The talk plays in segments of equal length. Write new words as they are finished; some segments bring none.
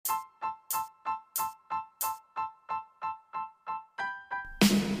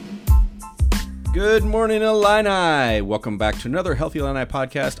Good morning, Illini. Welcome back to another Healthy Illini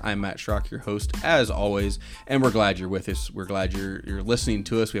podcast. I'm Matt Schrock, your host, as always, and we're glad you're with us. We're glad you're listening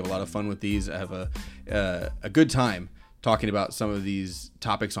to us. We have a lot of fun with these. I have a good time talking about some of these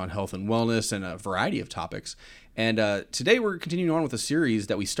topics on health and wellness and a variety of topics. And today we're continuing on with a series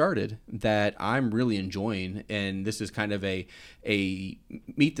that we started that I'm really enjoying, and this is kind of a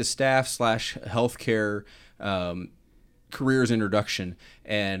meet the staff / healthcare careers introduction,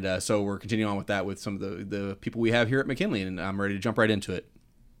 and so we're continuing on with that with some of the people we have here at McKinley, and I'm ready to jump right into it.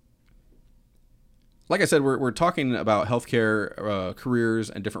 Like I said, we're talking about healthcare careers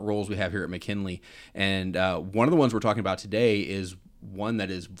and different roles we have here at McKinley, and one of the ones we're talking about today is one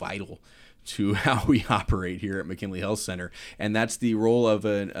that is vital to how we operate here at McKinley Health Center, and that's the role of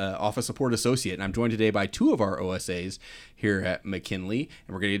an office support associate. And I'm joined today by two of our OSAs here at McKinley,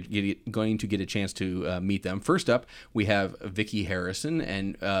 and we're going to get a chance to meet them. First up, we have Vicki Harrison,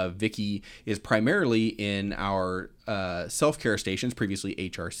 and Vicki is primarily in our self-care stations, previously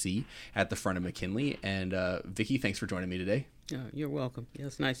HRC, at the front of McKinley. And Vicki, thanks for joining me today. You're welcome. Yeah,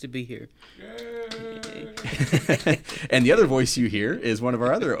 it's nice to be here. And the other voice you hear is one of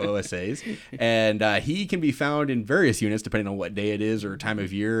our other OSAs, and he can be found in various units depending on what day it is or time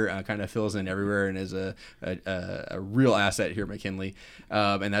of year. Kind of fills in everywhere and is a real asset here at McKinley.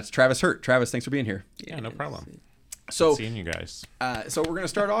 And that's Travis Hurt. Travis, thanks for being here. Yeah, no problem. So, good seeing you guys. So we're going to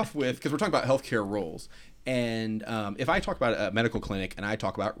start off with, because we're talking about healthcare roles. And if I talk about a medical clinic and I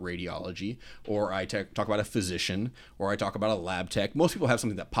talk about radiology, or I talk about a physician, or I talk about a lab tech, most people have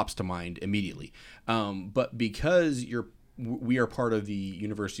something that pops to mind immediately. But because we are part of the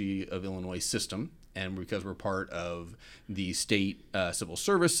University of Illinois system, and because we're part of the state civil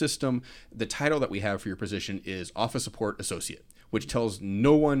service system, the title that we have for your position is Office Support Associate, which tells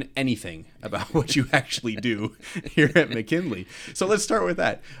no one anything about what you actually do here at McKinley. So let's start with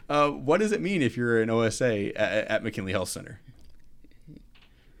that. What does it mean if you're an OSA at McKinley Health Center?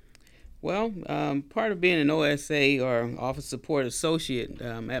 Well, part of being an OSA or Office Support Associate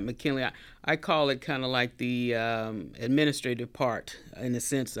at McKinley, I call it kind of like the administrative part in the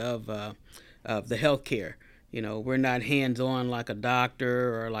sense of the healthcare. You know, we're not hands-on like a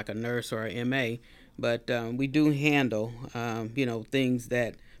doctor or like a nurse or a MA, but we do handle, things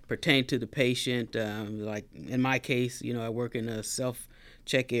that pertain to the patient. Like in my case, I work in a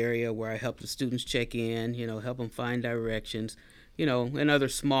self-check area where I help the students check in, help them find directions, and other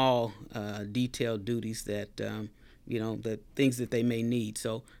small detailed duties that, the things that they may need.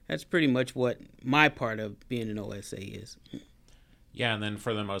 So that's pretty much what my part of being an OSA is. Yeah, and then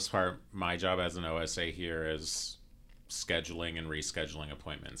for the most part, my job as an OSA here is scheduling and rescheduling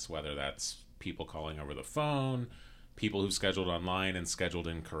appointments, whether that's people calling over the phone, people who scheduled online and scheduled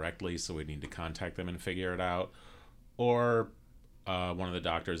incorrectly, so we need to contact them and figure it out, or one of the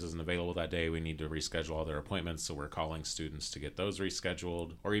doctors isn't available that day, we need to reschedule all their appointments, so we're calling students to get those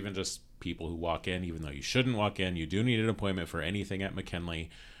rescheduled, or even just people who walk in, even though you shouldn't walk in, you do need an appointment for anything at McKinley.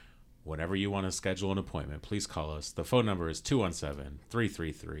 Whenever you want to schedule an appointment, please call us. The phone number is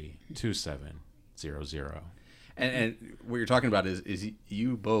 217-333-2700. And what you're talking about is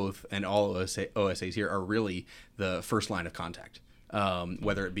you both and all OSAs here are really the first line of contact,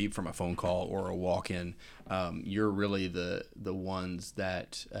 whether it be from a phone call or a walk-in. You're really the ones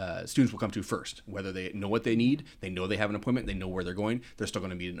that students will come to first, whether they know what they need, they know they have an appointment, they know where they're going, they're still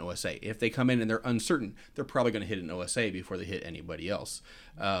going to meet an OSA. If they come in and they're uncertain, they're probably going to hit an OSA before they hit anybody else.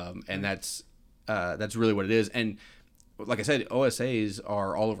 And that's really what it is. And like I said, OSAs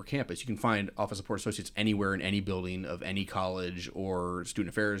are all over campus. You can find Office Support Associates anywhere in any building of any college or student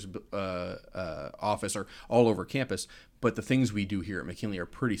affairs office, or all over campus. But the things we do here at McKinley are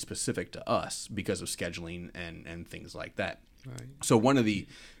pretty specific to us because of scheduling and things like that. Right. So one of the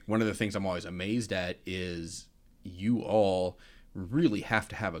things I'm always amazed at is you all really have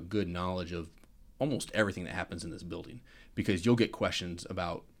to have a good knowledge of almost everything that happens in this building, because you'll get questions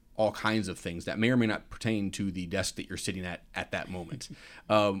about all kinds of things that may or may not pertain to the desk that you're sitting at that moment.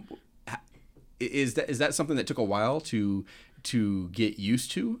 Is that something that took a while to get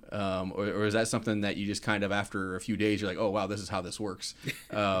used to, or is that something that you just kind of after a few days you're like, oh wow, this is how this works?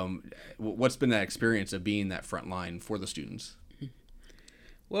 What's been that experience of being that front line for the students?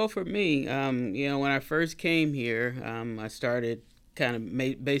 Well, for me, when I first came here, I started kind of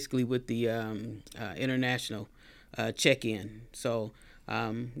basically with the international check-in. So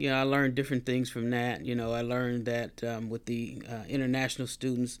I learned different things from that. I learned that with the international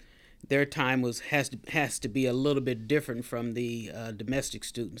students, their time has to be a little bit different from the domestic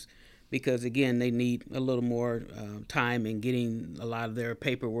students, because again they need a little more time in getting a lot of their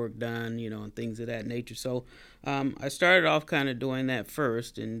paperwork done, and things of that nature. So I started off kind of doing that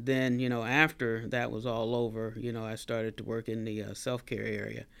first, and then after that was all over, I started to work in the self-care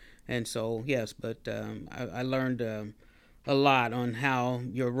area. And so yes, but I learned a lot on how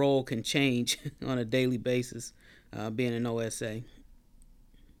your role can change on a daily basis being an OSA.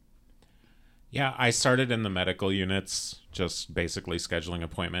 Yeah, I started in the medical units, just basically scheduling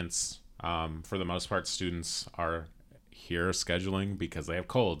appointments. For the most part, students are here scheduling because they have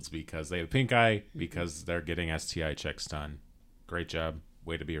colds, because they have pink eye, because they're getting STI checks done. Great job.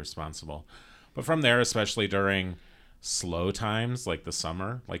 Way to be responsible. But from there, especially during slow times like the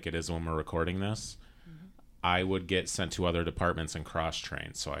summer, like it is when we're recording this, I would get sent to other departments and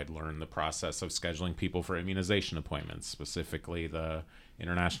cross-train. So I'd learn the process of scheduling people for immunization appointments, specifically the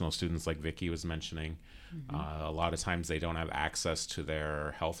international students like Vicky was mentioning. A lot of times they don't have access to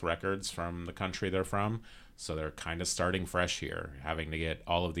their health records from the country they're from. So they're kind of starting fresh here, having to get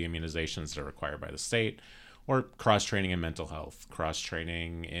all of the immunizations that are required by the state, or cross-training in mental health,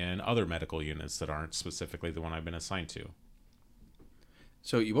 cross-training in other medical units that aren't specifically the one I've been assigned to.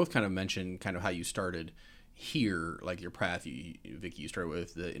 So you both kind of mentioned kind of how you started here, like your path. Vicky, you started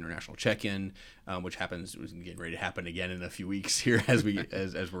with the international check-in, which was getting ready to happen again in a few weeks here as we're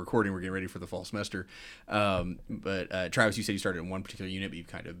recording. We're getting ready for the fall semester. But Travis, you said you started in one particular unit, but you've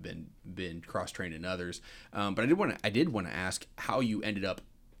kind of been cross-trained in others. But I did want to ask how you ended up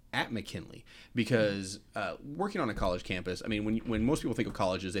at McKinley, because working on a college campus, I mean, when most people think of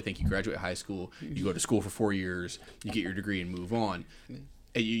colleges, they think you graduate high school, you go to school for 4 years, you get your degree and move on.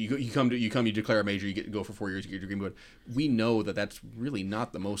 You declare a major, you go for 4 years, you get your degree, but we know that that's really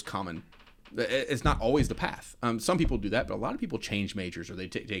not the most common. It's not always the path. Some people do that, but a lot of people change majors, or they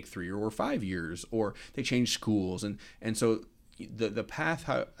take 3 or 5 years, or they change schools, and so the path.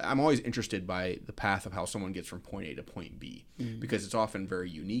 I'm always interested by the path of how someone gets from point A to point B, because it's often very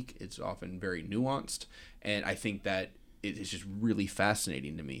unique, it's often very nuanced, and I think that it's just really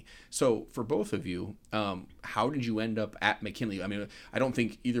fascinating to me. So for both of you, how did you end up at McKinley? I mean, I don't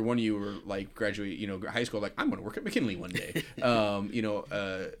think either one of you were like graduate, high school, like I'm going to work at McKinley one day.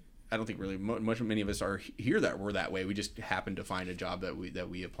 I don't think really many of us are here that were that way. We just happened to find a job that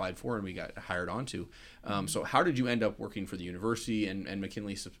we applied for and we got hired onto. So how did you end up working for the university and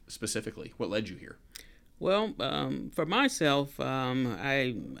McKinley specifically? What led you here? Well, for myself,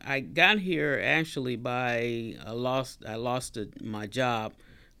 I got here actually by I lost my job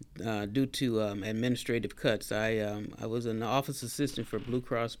due to administrative cuts. I was an office assistant for Blue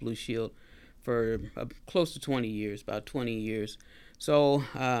Cross Blue Shield for close to 20 years, about 20 years. So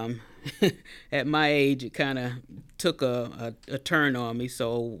at my age, it kind of took a turn on me.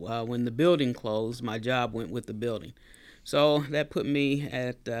 So when the building closed, my job went with the building. So that put me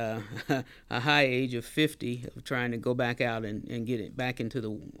at a high age of 50 of trying to go back out and get it back into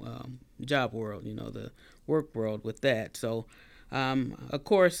the job world, the work world with that. So, of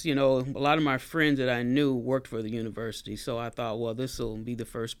course, a lot of my friends that I knew worked for the university. So I thought, well, this will be the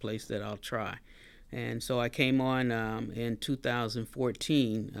first place that I'll try. And so I came on in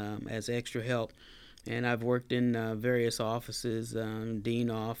 2014 as extra help. And I've worked in various offices, dean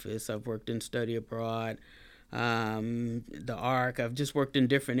office. I've worked in study abroad. The ARC. I've just worked in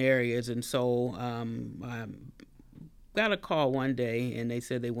different areas, and so I got a call one day, and they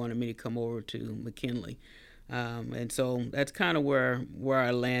said they wanted me to come over to McKinley, and so that's kind of where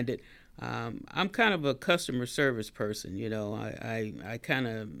I landed. I'm kind of a customer service person, I kind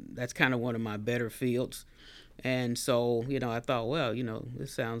of that's kind of one of my better fields, and so I thought, well,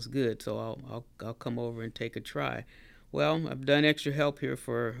 this sounds good, so I'll come over and take a try. Well, I've done extra help here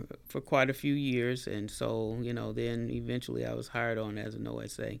for quite a few years, and so, then eventually I was hired on as an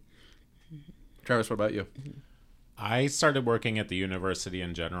OSA. Travis, what about you? I started working at the university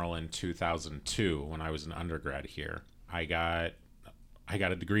in general in 2002 when I was an undergrad here. I got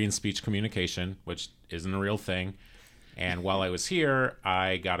a degree in speech communication, which isn't a real thing. And while I was here,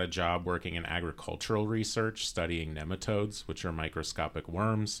 I got a job working in agricultural research, studying nematodes, which are microscopic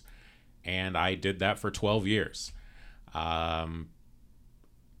worms. And I did that for 12 years.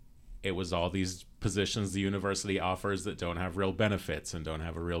 It was all these positions the university offers that don't have real benefits and don't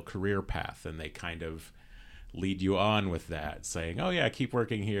have a real career path, and they kind of lead you on with that, saying, oh yeah, keep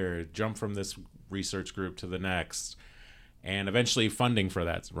working here, jump from this research group to the next, and eventually funding for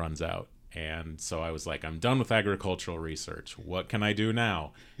that runs out. And so I was like, I'm done with agricultural research, what can I do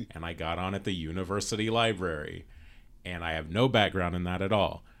now? And I got on at the university library, and I have no background in that at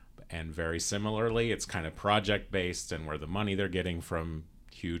all. And very similarly, it's kind of project-based, and where the money they're getting from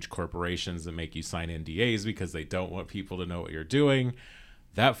huge corporations that make you sign NDAs because they don't want people to know what you're doing,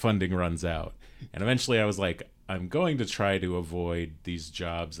 that funding runs out. And eventually I was like, I'm going to try to avoid these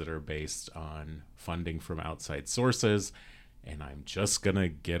jobs that are based on funding from outside sources, and I'm just going to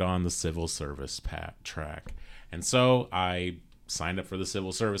get on the civil service track. And so I signed up for the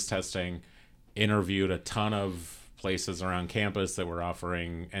civil service testing, interviewed a ton of places around campus that were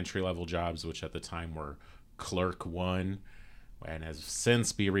offering entry-level jobs, which at the time were Clerk 1, and has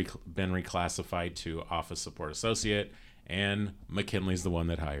since been reclassified to Office Support Associate. And McKinley's the one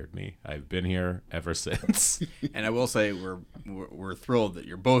that hired me. I've been here ever since. And I will say we're thrilled that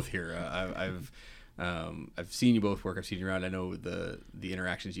you're both here. I've seen you both work. I've seen you around. I know the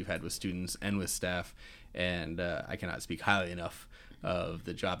interactions you've had with students and with staff, and I cannot speak highly enough of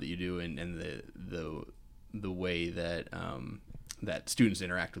the job that you do and the way that that students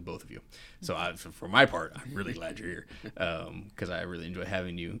interact with both of you. So for my part, I'm really glad you're here because I really enjoy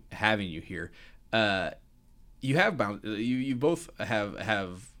having you here. You both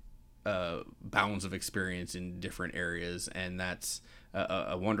have bounds of experience in different areas, and that's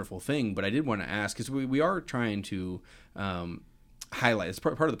a wonderful thing. But I did want to ask, because we are trying to highlight, it's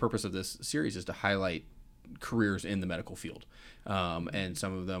part of the purpose of this series is to highlight careers in the medical field. And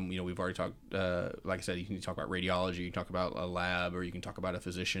some of them, we've already talked, like I said, you can talk about radiology, you can talk about a lab, or you can talk about a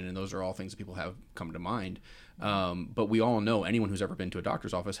physician, and those are all things that people have come to mind. But we all know anyone who's ever been to a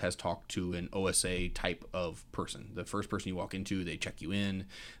doctor's office has talked to an OSA type of person. The first person you walk into, they check you in,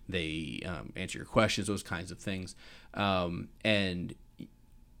 they answer your questions, those kinds of things. And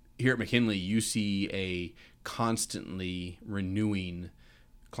here at McKinley, you see a constantly renewing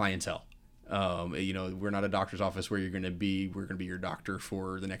clientele. We're not a doctor's office where we're going to be your doctor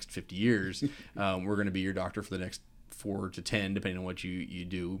for the next 50 years. We're going to be your doctor for the next 4 to 10, depending on what you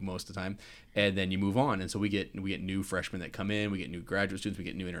do most of the time. And then you move on. And so we get new freshmen that come in, we get new graduate students, we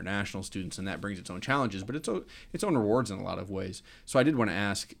get new international students, and that brings its own challenges, but its own rewards in a lot of ways. So I did want to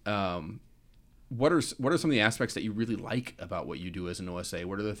ask, what are some of the aspects that you really like about what you do as an OSA?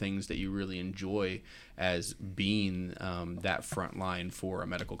 What are the things that you really enjoy as being that front line for a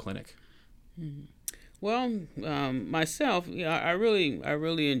medical clinic? Well, myself, I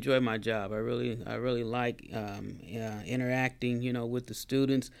really enjoy my job. I really like interacting, with the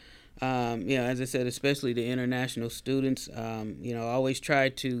students. As I said, especially the international students. I always try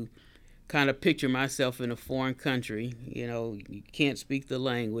to kind of picture myself in a foreign country. You can't speak the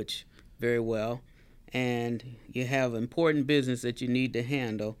language very well, and you have important business that you need to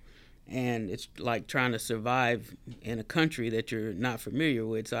handle. And it's like trying to survive in a country that you're not familiar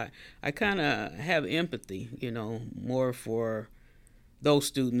with. So I kind of have empathy, more for those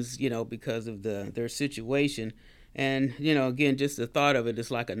students, because of their situation. And, again, just the thought of it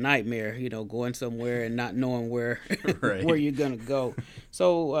is like a nightmare, going somewhere and not knowing where right. where you're going to go.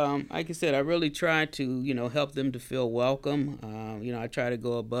 So, like I said, I really try to, help them to feel welcome. I try to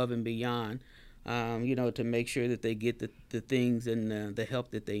go above and beyond. To make sure that they get the things and the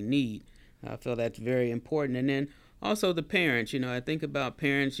help that they need. I feel that's very important. And then also the parents, I think about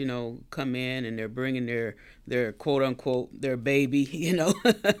parents, come in and they're bringing their quote unquote, their baby,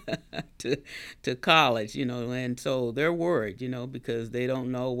 to college, and so they're worried, because they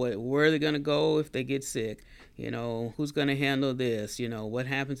don't know where they're going to go if they get sick. Who's going to handle this? What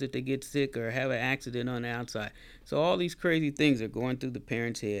happens if they get sick or have an accident on the outside? So all these crazy things are going through the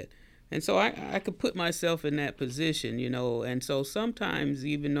parents' head. And so I could put myself in that position, and so sometimes,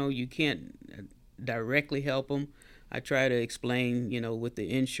 even though you can't directly help them, I try to explain, with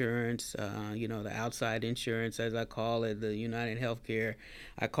the insurance, the outside insurance, as I call it, the United Healthcare.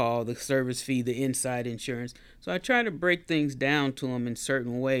 I call the service fee the inside insurance. So I try to break things down to them in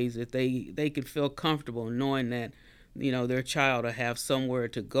certain ways that they can feel comfortable knowing that, their child will have somewhere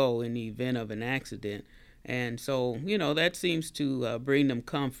to go in the event of an accident. And so, that seems to bring them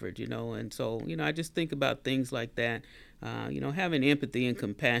comfort, and so, I just think about things like that, having empathy and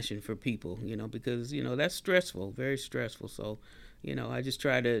compassion for people, because, that's stressful, very stressful. So, I just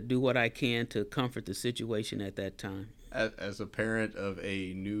try to do what I can to comfort the situation at that time. As a parent of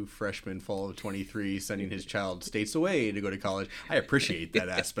a new freshman, fall of 23, sending his child states away to go to college, I appreciate that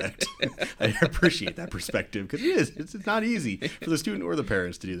aspect. I appreciate that perspective, because it's not easy for the student or the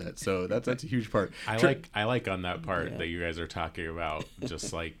parents to do that. So that's a huge part. I like on that part that you guys are talking about,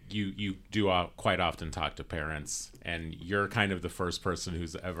 just like you do quite often talk to parents, and you're kind of the first person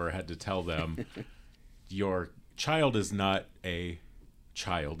who's ever had to tell them your child is not a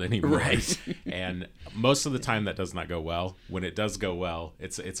child anymore. Right. And most of the time that does not go well. When it does go well,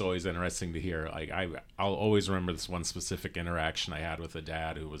 it's always interesting to hear. Like I'll always remember this one specific interaction I had with a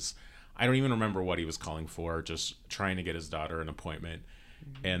dad who was, I don't even remember what he was calling for, just trying to get his daughter an appointment.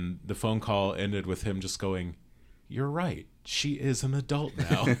 And the phone call ended with him just going, you're right. She is an adult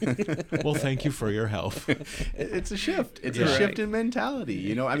now. Well, thank you for your help. It's a shift. It's a shift in mentality.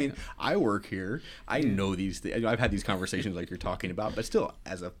 You know, I mean, I work here. I know these things. I've had these conversations like you're talking about, but still,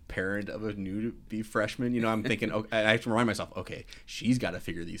 as a parent of a new-to-be freshman, you know, I'm thinking, okay, I have to remind myself, okay, she's got to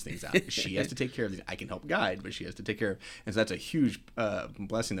figure these things out. She has to take care of these. I can help guide, but she has to take care of. And so that's a huge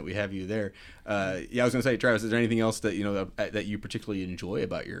blessing that we have you there. Yeah, I was going to say, Travis, is there anything else that, you know, that you particularly enjoy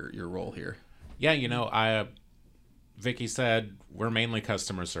about your role here? Yeah, you know, Vicky said we're mainly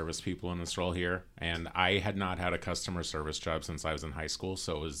customer service people in this role here, and I had not had a customer service job since I was in high school,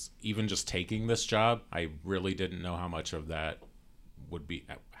 so it was even just taking this job, I really didn't know how much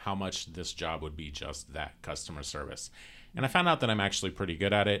this job would be just that, customer service. And I found out that I'm actually pretty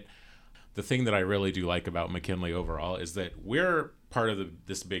good at it. The thing that I really do like about McKinley overall is that we're part of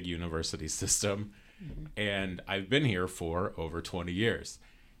this big university system, and I've been here for over 20 years.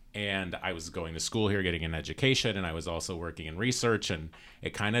 And I was going to school here, getting an education, and I was also working in research, and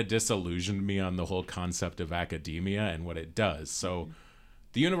it kind of disillusioned me on the whole concept of academia and what it does. So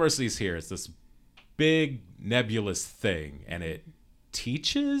the university's here. It's this big nebulous thing, and it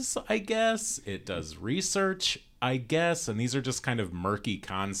teaches, I guess. It does research, I guess, and these are just kind of murky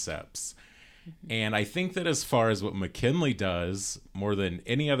concepts. And I think that as far as what McKinley does, more than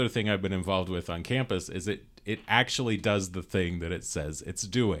any other thing I've been involved with on campus, is it actually does the thing that it says it's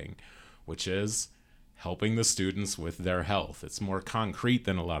doing, which is helping the students with their health. It's more concrete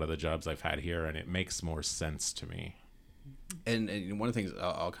than a lot of the jobs I've had here, and it makes more sense to me. And one of the things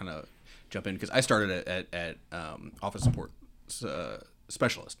I'll kind of jump in, because I started at office support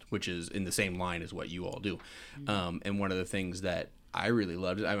specialist, which is in the same line as what you all do. And one of the things that I really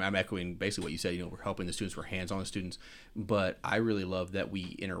loved, I'm echoing basically what you said, you know, we're helping the students, we're hands-on with students, but I really love that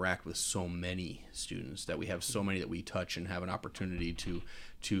we interact with so many students, that we have so many that we touch and have an opportunity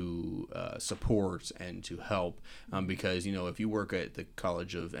to support and to help, because, you know, if you work at the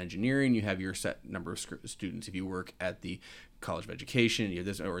College of Engineering, you have your set number of students. If you work at the College of Education, you have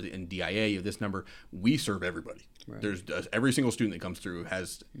this, or in DIA, you have this number. We serve everybody. Right. There's every single student that comes through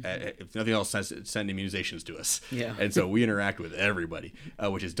has, if nothing else, send immunizations to us. Yeah. And so we interact with everybody,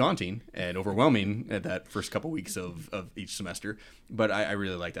 which is daunting and overwhelming at that first couple weeks of each semester. But I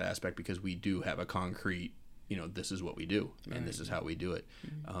really like that aspect, because we do have a concrete, you know, this is what we do, and this is how we do it.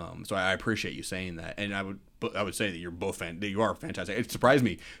 So I appreciate you saying that, and I would say that you're both that you are fantastic. It surprised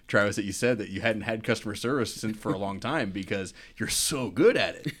me, Travis, that you said that you hadn't had customer service for a long time, because you're so good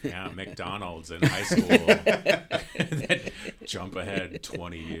at it. Yeah, McDonald's in high school. Jump ahead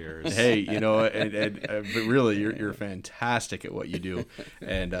 20 years. Hey, you know, but really, you're fantastic at what you do,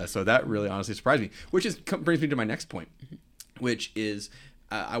 and so that really honestly surprised me. Which brings me to my next point, which is,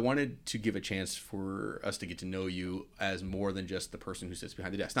 I wanted to give a chance for us to get to know you as more than just the person who sits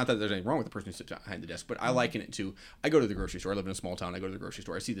behind the desk. Not that there's anything wrong with the person who sits behind the desk, but I liken it to, I go to the grocery store. I live in a small town. I go to the grocery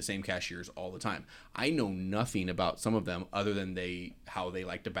store. I see the same cashiers all the time. I know nothing about some of them other than how they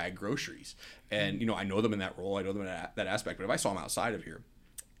like to bag groceries. And, you know, I know them in that role. I know them in that aspect. But if I saw them outside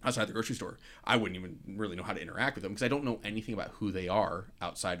the grocery store, I wouldn't even really know how to interact with them, because I don't know anything about who they are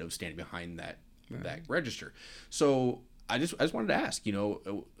outside of standing behind that register. So I just wanted to ask, you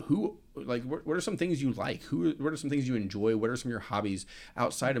know, what are some things you like? What are some things you enjoy? What are some of your hobbies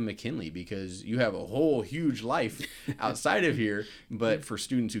outside of McKinley? Because you have a whole huge life outside of here, but for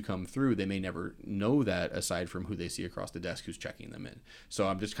students who come through, they may never know that, aside from who they see across the desk who's checking them in. So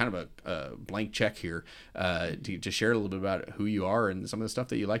I'm just kind of a blank check here to share a little bit about who you are and some of the stuff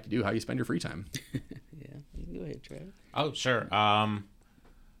that you like to do, how you spend your free time. Yeah, you can go ahead, Travis. Oh, sure.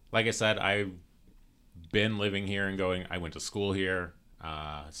 Like I said, I've been living here and I went to school here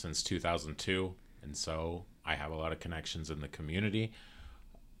since 2002, and so I have a lot of connections in the community.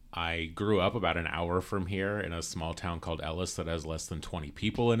 I grew up about an hour from here in a small town called Ellis that has less than 20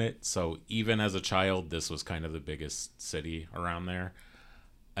 people in it, so even as a child, this was kind of the biggest city around there.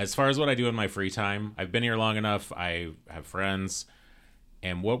 As far as what I do in my free time, I've been here long enough. I have friends,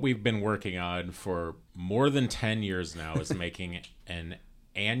 and what we've been working on for more than 10 years now is making an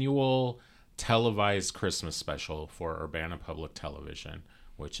annual televised Christmas special for Urbana Public Television,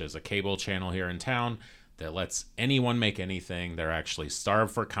 which is a cable channel here in town that lets anyone make anything. They're actually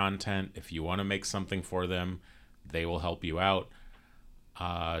starved for content. If you want to make something for them, they will help you out.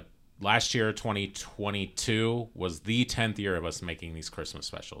 Last year, 2022, was the 10th year of us making these Christmas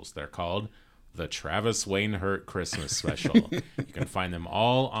specials. They're called the Travis Wainhurt Christmas Special. You can find them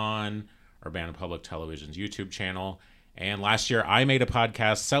all on Urbana Public Television's YouTube channel. And last year, I made a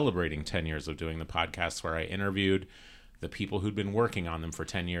podcast celebrating 10 years of doing the podcast, where I interviewed the people who'd been working on them for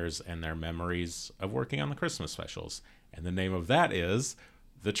 10 years and their memories of working on the Christmas specials. And the name of that is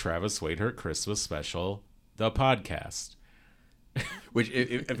the Travis Wainhurt Christmas Special, the podcast. Which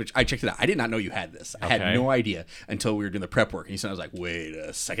I checked it out. I did not know you had this. I had no idea until we were doing the prep work. And you said, I was like, wait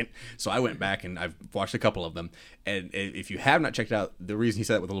a second. So I went back and I've watched a couple of them. And if you have not checked it out, the reason he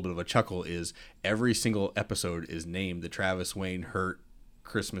said that with a little bit of a chuckle is every single episode is named the Travis Wayne Hurt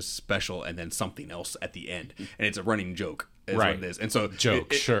Christmas special and then something else at the end. And it's a running joke. Is right. What it is. And so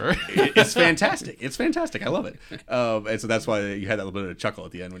sure. It's fantastic. It's fantastic. I love it. And so that's why you had that little bit of a chuckle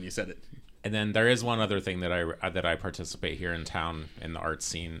at the end when you said it. And then there is one other thing that I participate here in town in the art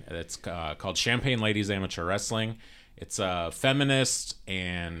scene. It's called Champagne Ladies Amateur Wrestling. It's a feminist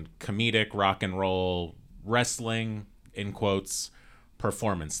and comedic rock and roll wrestling, in quotes,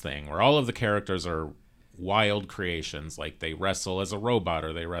 performance thing where all of the characters are wild creations. Like they wrestle as a robot,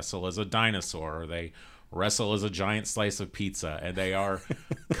 or they wrestle as a dinosaur, or they wrestle as a giant slice of pizza, and they are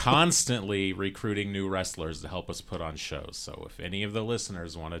constantly recruiting new wrestlers to help us put on shows. So if any of the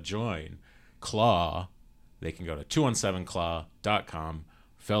listeners want to join Claw, they can go to 217claw.com,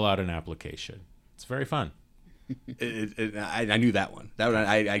 fill out an application. It's very fun. I knew that one. That one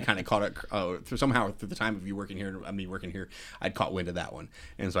I kind of caught it somehow through the time of you working here. I mean, working here, I'd caught wind of that one,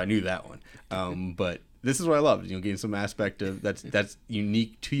 and so I knew that one. But this is what I love, getting some aspect of that's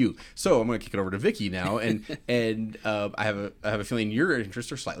unique to you. So I'm going to kick it over to Vicky now, and I have a feeling your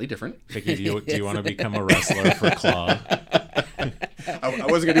interests are slightly different. Vicky, do you want to become a wrestler for Claw? I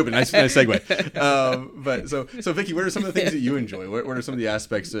wasn't gonna do it, but nice segue. But so Vicky, what are some of the things that you enjoy? What are some of the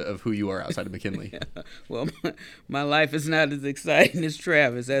aspects of who you are outside of McKinley? Yeah. Well, my life is not as exciting as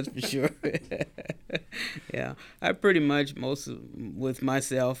Travis, that's for sure. Yeah, I pretty much with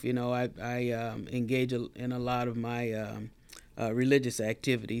myself, I engage in a lot of my religious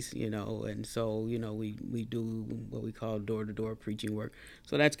activities, and so we do what we call door-to-door preaching work.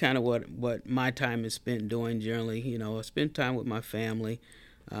 So that's kind of what my time is spent doing generally. I spend time with my family,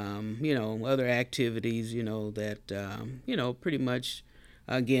 other activities, that pretty much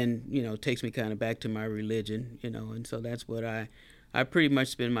again takes me kind of back to my religion, and so that's what I pretty much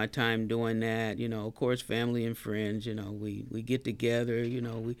spend my time doing that. Of course, family and friends, we get together,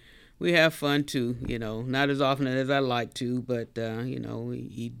 we have fun too, not as often as I like to, but, we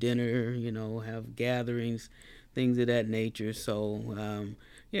eat dinner, have gatherings, things of that nature. So,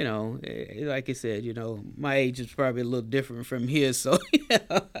 like I said, my age is probably a little different from his. So,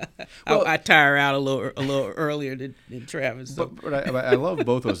 well, I tire out a little earlier than Travis. So. But I love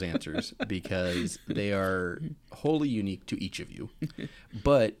both those answers because they are wholly unique to each of you.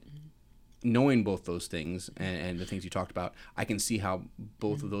 But knowing both those things and the things you talked about, I can see how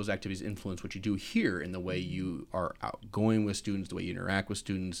both of those activities influence what you do here in the way you are outgoing with students, the way you interact with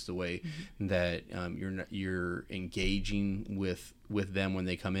students, the way that you're engaging with them when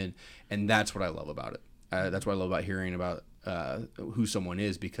they come in. And that's what I love about it. That's what I love about hearing about who someone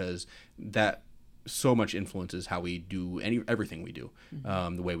is, because that so much influences how we do everything we do,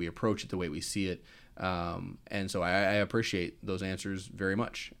 the way we approach it, the way we see it. And so I appreciate those answers very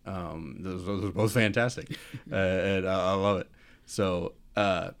much. Those are both fantastic, and I love it. So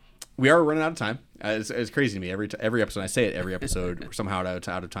we are running out of time. It's crazy to me. Every episode, I say it every episode, we're somehow out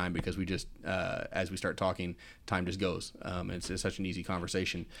of time because we just, as we start talking, time just goes. It's such an easy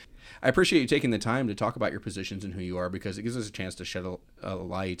conversation. I appreciate you taking the time to talk about your positions and who you are, because it gives us a chance to shed a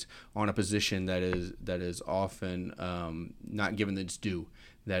light on a position that is often not given its due.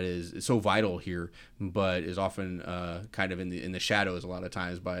 That is so vital here, but is often kind of in the shadows a lot of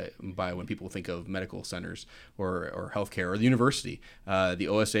times by when people think of medical centers or healthcare or the university. The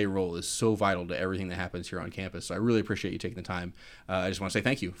OSA role is so vital to everything that happens here on campus. So I really appreciate you taking the time. I just want to say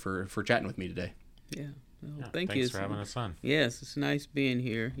thank you for chatting with me today. Yeah. Well, thanks for having us on. Yes, it's nice being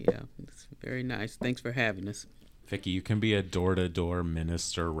here. Yeah, it's very nice. Thanks for having us. Vicky, you can be a door-to-door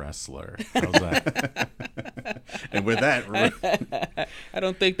minister wrestler. How's that? And with that, I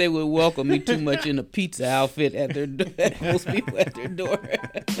don't think they would welcome me too much in a pizza outfit at most people at their door.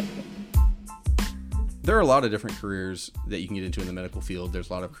 There are a lot of different careers that you can get into in the medical field. There's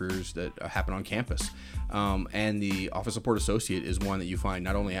a lot of careers that happen on campus. And the Office Support Associate is one that you find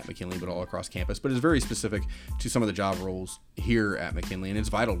not only at McKinley, but all across campus, but is very specific to some of the job roles here at McKinley, and it's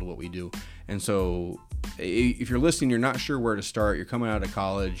vital to what we do. And so if you're listening, you're not sure where to start, you're coming out of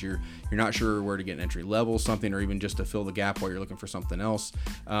college, you're not sure where to get an entry level something, or even just to fill the gap while you're looking for something else,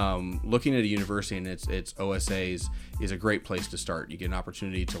 looking at a university and its OSAs is a great place to start. You get an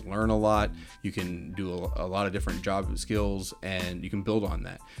opportunity to learn a lot, you can do a lot of different job skills, and you can build on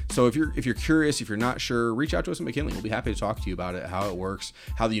that. So if you're curious, if you're not sure, reach out to us at McKinley. We'll be happy to talk to you about it, how it works,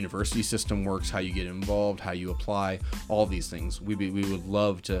 how the university system works, how you get involved, how you apply, all these things. We would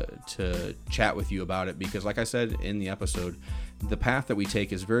love to to chat with you about it because, like I said in the episode, the path that we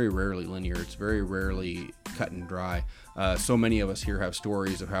take is very rarely linear. It's very rarely cut and dry. So many of us here have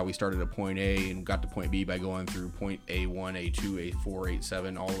stories of how we started at point A and got to point B by going through point A1, A2, A4,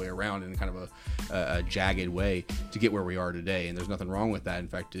 A7, all the way around in kind of a jagged way to get where we are today. And there's nothing wrong with that. In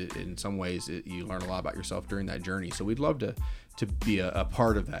fact, in some ways, you learn a lot about yourself during that journey. So we'd love to be a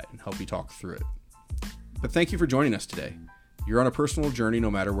part of that and help you talk through it. But thank you for joining us today. You're on a personal journey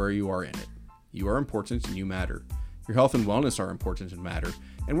no matter where you are in it. You are important and you matter. Your health and wellness are important and matter,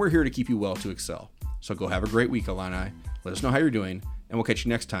 and we're here to keep you well to excel. So go have a great week, Illini. Let us know how you're doing, and we'll catch you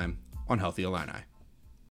next time on Healthy Illini.